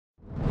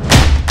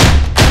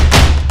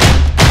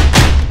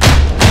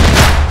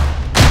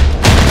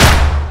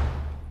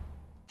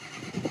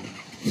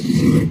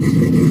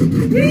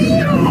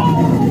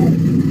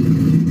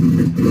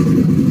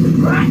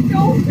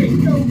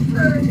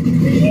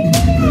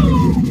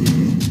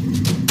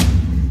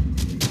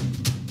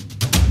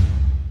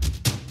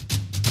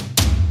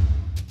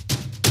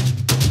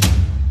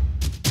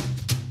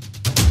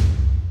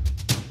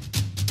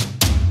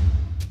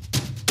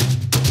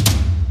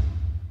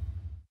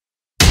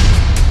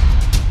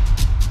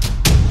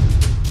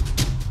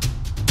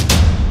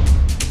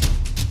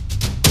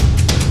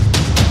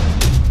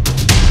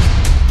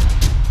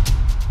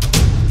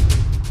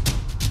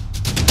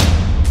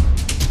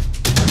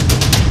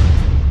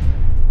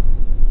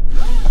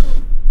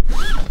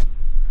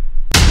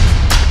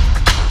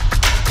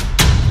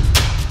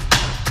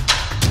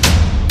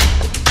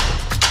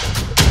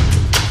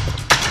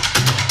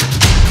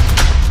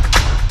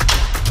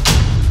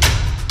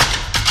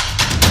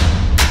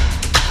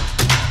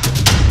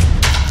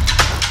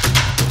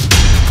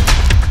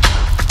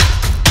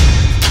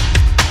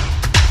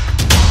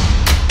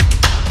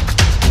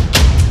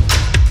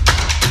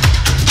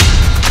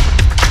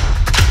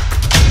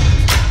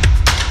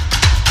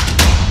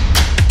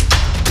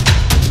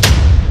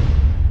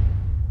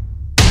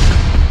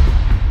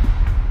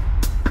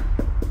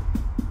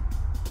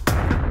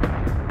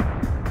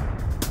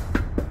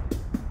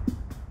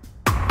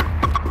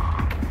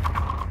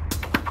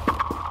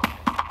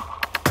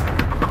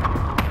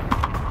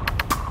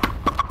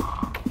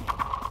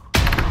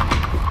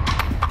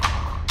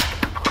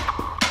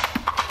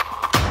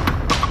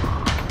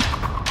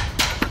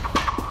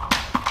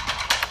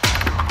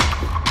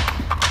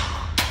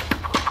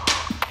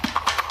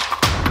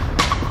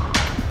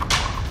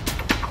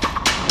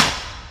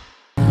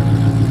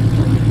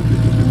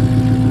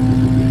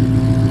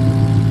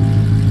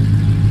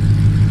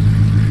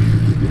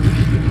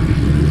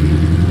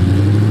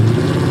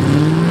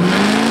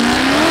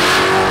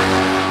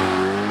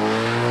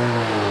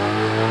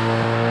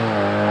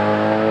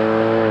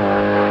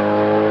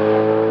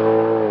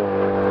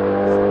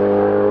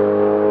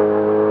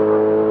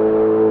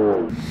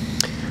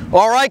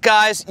All right,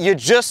 guys, you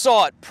just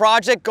saw it.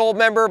 Project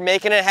Goldmember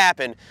making it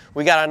happen.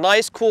 We got a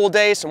nice cool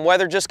day. Some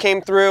weather just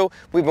came through.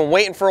 We've been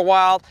waiting for a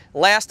while.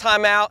 Last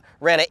time out,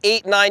 ran an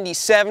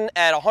 897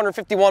 at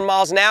 151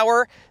 miles an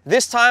hour.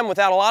 This time,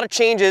 without a lot of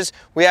changes,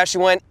 we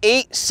actually went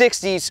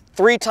 860s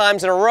 3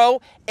 times in a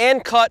row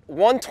and cut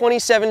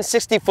 127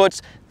 60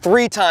 foots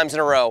 3 times in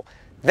a row.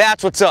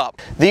 That's what's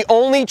up. The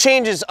only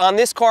changes on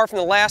this car from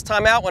the last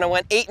time out, when I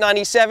went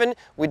 897,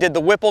 we did the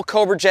Whipple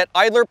Cobra Jet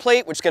idler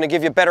plate, which is going to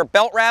give you a better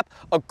belt wrap,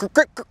 a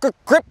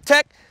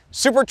Griptec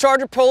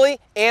supercharger pulley,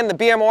 and the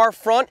BMR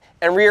front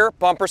and rear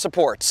bumper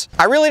supports.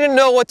 I really didn't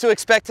know what to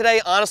expect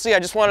today. Honestly, I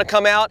just wanted to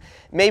come out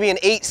maybe an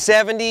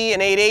 870,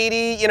 an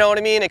 880, you know what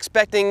I mean?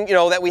 Expecting,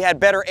 that we had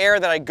better air,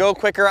 that I'd go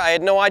quicker. I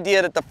had no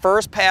idea that the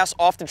first pass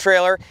off the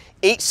trailer,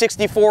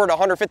 864 to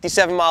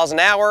 157 miles an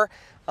hour.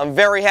 I'm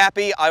very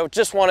happy. I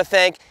just want to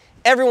thank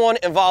everyone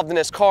involved in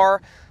this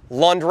car.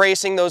 Lund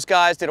Racing, those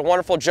guys did a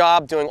wonderful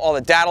job doing all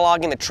the data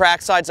logging, the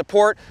trackside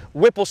support.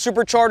 Whipple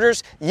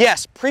superchargers,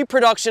 yes,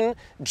 pre-production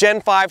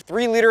Gen 5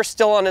 3-liter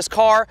still on this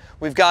car.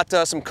 We've got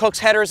some Cook's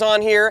headers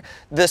on here.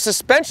 The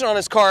suspension on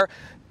this car,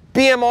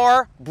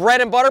 BMR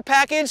bread and butter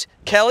package.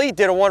 Kelly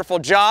did a wonderful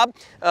job.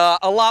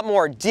 A lot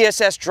more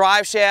DSS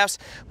drive shafts.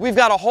 We've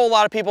got a whole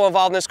lot of people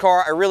involved in this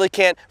car. I really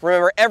can't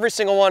remember every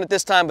single one at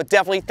this time, but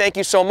definitely thank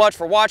you so much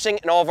for watching,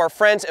 and all of our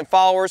friends and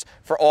followers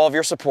for all of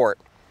your support.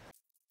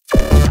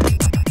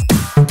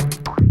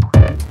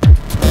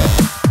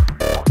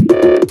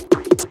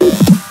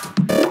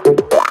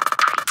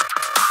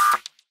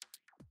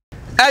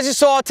 As you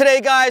saw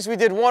today, guys, we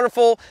did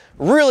wonderful.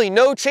 Really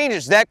no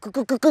changes. That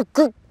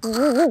Griptec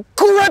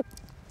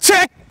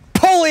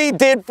pulley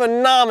did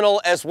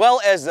phenomenal, as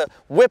well as the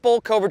Whipple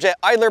Cobra Jet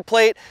idler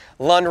plate.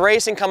 Lund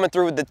Racing coming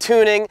through with the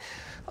tuning.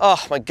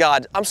 Oh my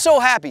God, I'm so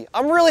happy.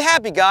 I'm really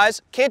happy,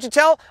 guys. Can't you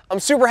tell? I'm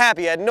super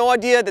happy. I had no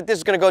idea that this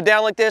is gonna go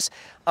down like this.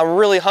 I'm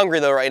really hungry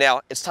though right now.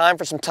 It's time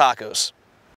for some tacos.